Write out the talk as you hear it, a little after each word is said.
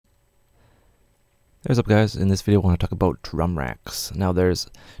What's up, guys? In this video I want to talk about drum racks. Now there's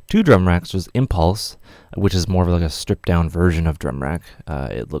two drum racks. There's Impulse, which is more of like a stripped down version of drum rack.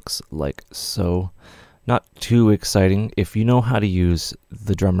 It looks like so. Not too exciting. If you know how to use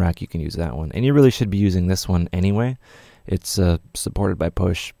the drum rack, you can use that one. And you really should be using this one anyway. It's supported by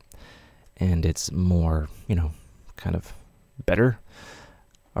push, and it's more, kind of better.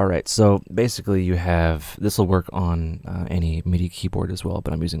 Alright, so basically you have, this will work on any MIDI keyboard as well,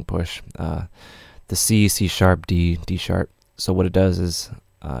 but I'm using push. The C, C sharp, D, D sharp. So what it does is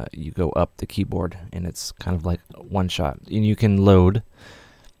you go up the keyboard and it's kind of like one shot. And you can load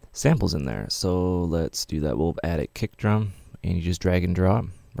samples in there. So let's do that. We'll add a kick drum and you just drag and drop,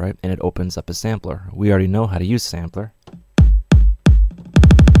 right? And it opens up a sampler. We already know how to use sampler,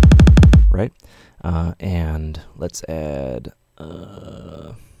 right? And let's add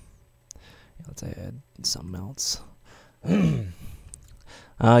something else.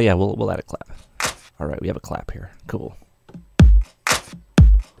 Yeah, we'll add a clap. All right, we have a clap here. Cool.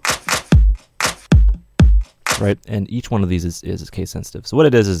 Right, and each one of these is case sensitive. So what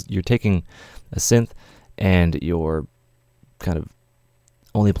it is you're taking a synth and you're kind of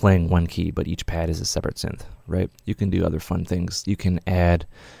only playing one key, but each pad is a separate synth, right? You can do other fun things. You can add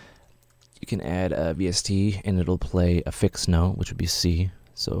a VST and it'll play a fixed note, which would be C.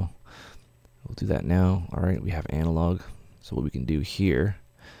 So we'll do that now. All right, we have analog. So what we can do here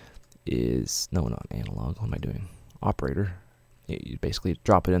is, no, not analog, what am I doing? Operator. You basically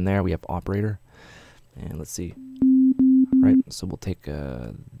drop it in there. We have operator. And let's see. Right, so we'll take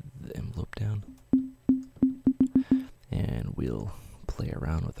the envelope down. And we'll play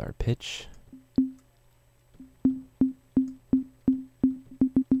around with our pitch.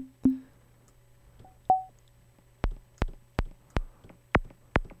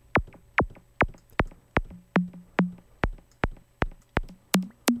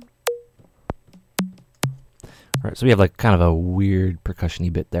 Alright, so we have like kind of a weird percussion-y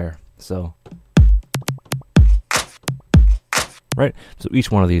bit there. So, right, so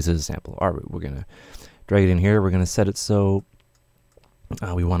each one of these is a sample. Alright, we're going to drag it in here. We're going to set it so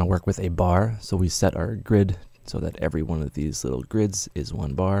we want to work with a bar. So we set our grid so that every one of these little grids is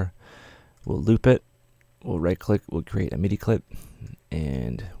one bar. We'll loop it. We'll right-click. We'll create a MIDI clip.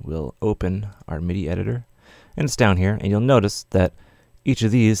 And we'll open our MIDI editor. And it's down here. And you'll notice that each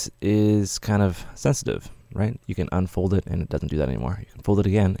of these is kind of sensitive. Right? You can unfold it and it doesn't do that anymore. You can fold it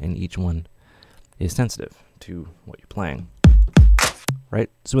again and each one is sensitive to what you're playing. Right?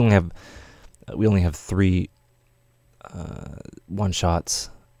 So we only have three one shots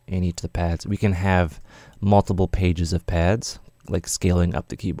in each of the pads. We can have multiple pages of pads, like scaling up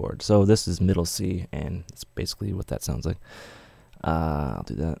the keyboard. So this is middle C and it's basically what that sounds like. I'll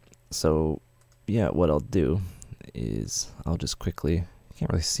do that. So yeah, what I'll do is I'll just quickly, you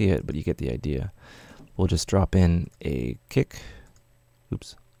can't really see it, but you get the idea. We'll just drop in a kick.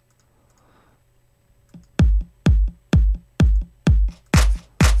 Oops.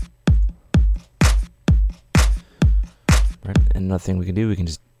 Right, and another thing we can do, we can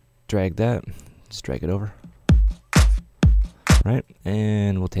just drag that, just drag it over. Right,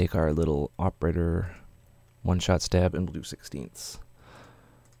 and we'll take our little operator one-shot stab and we'll do 16ths.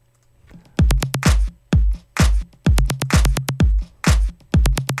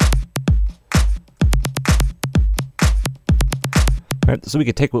 Right, so we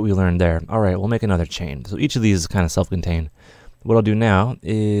could take what we learned there. All right, we'll make another chain. So each of these is kind of self-contained. What I'll do now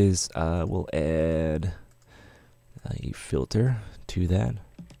is we'll add a filter to that.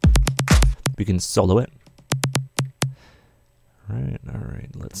 We can solo it. All right,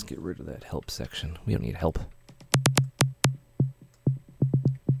 let's get rid of that help section. We don't need help.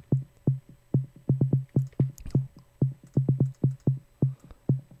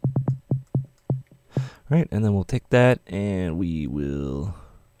 Right, and then we'll take that and we will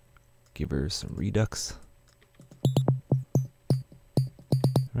give her some redux.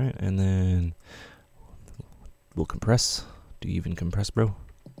 Right, and then we'll compress. Do you even compress, bro?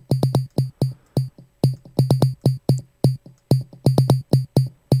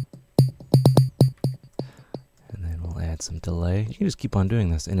 And then we'll add some delay. You can just keep on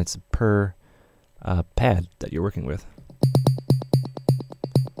doing this, and it's per pad that you're working with.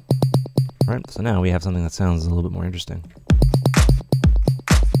 Right, so now we have something that sounds a little bit more interesting.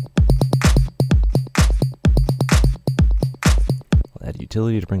 We'll add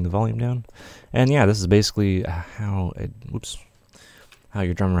utility to bring the volume down. And yeah, this is basically how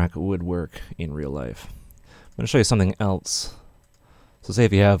your drum rack would work in real life. I'm going to show you something else. So say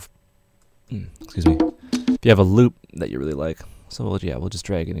if you have, if you have a loop that you really like. So yeah, we'll just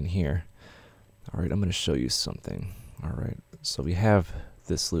drag it in here. All right, I'm going to show you something. All right, so we have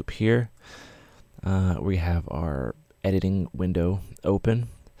this loop here. We have our editing window open.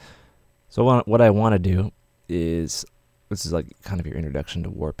 So what I want to do is, this is like kind of your introduction to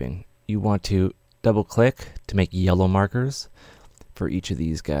warping. You want to double click to make yellow markers for each of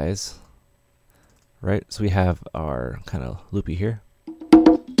these guys. Right, so we have our kind of loopy here.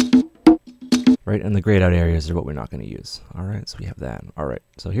 Right, and the grayed out areas are what we're not going to use. Alright, so we have that. Alright,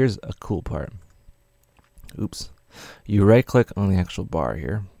 so here's a cool part. Oops. You right click on the actual bar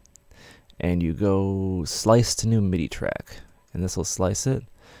here, and you go slice to new MIDI track, and this will slice it.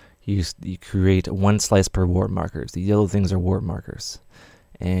 You create one slice per warp markers. The yellow things are warp markers,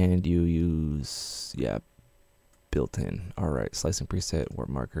 and you use built in. Alright, slicing preset, warp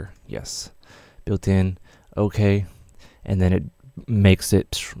marker, yes, built in, okay, and then it makes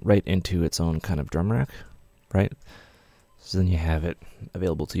it right into its own kind of drum rack, right? So then you have it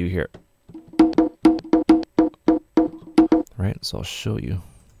available to you here. Right, so I'll show you.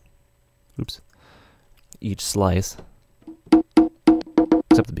 Oops. Each slice,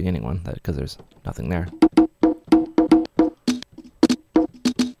 except the beginning one, because there's nothing there.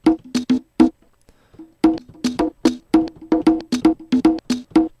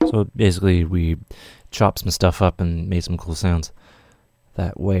 So basically, we chopped some stuff up and made some cool sounds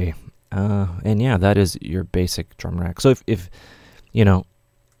that way. And yeah, that is your basic drum rack. So if you know,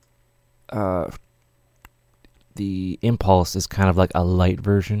 the Impulse is kind of like a light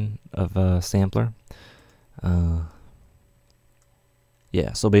version of a sampler.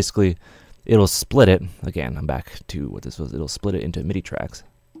 Yeah, so basically it'll split it. Again, I'm back to what this was. It'll split it into MIDI tracks.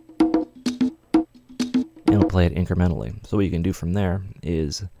 And it'll play it incrementally. So what you can do from there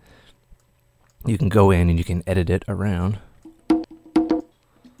is you can go in and you can edit it around.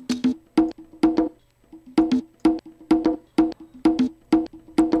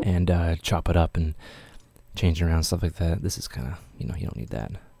 And chop it up and change it around, stuff like that. This is kind of, you don't need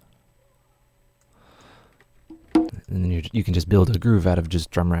that. And then you can just build a groove out of just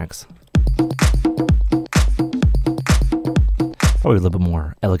drum racks. Probably a little bit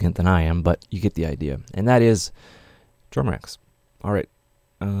more elegant than I am, but you get the idea. And that is drum racks. All right,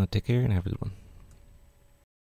 take care and have a good one.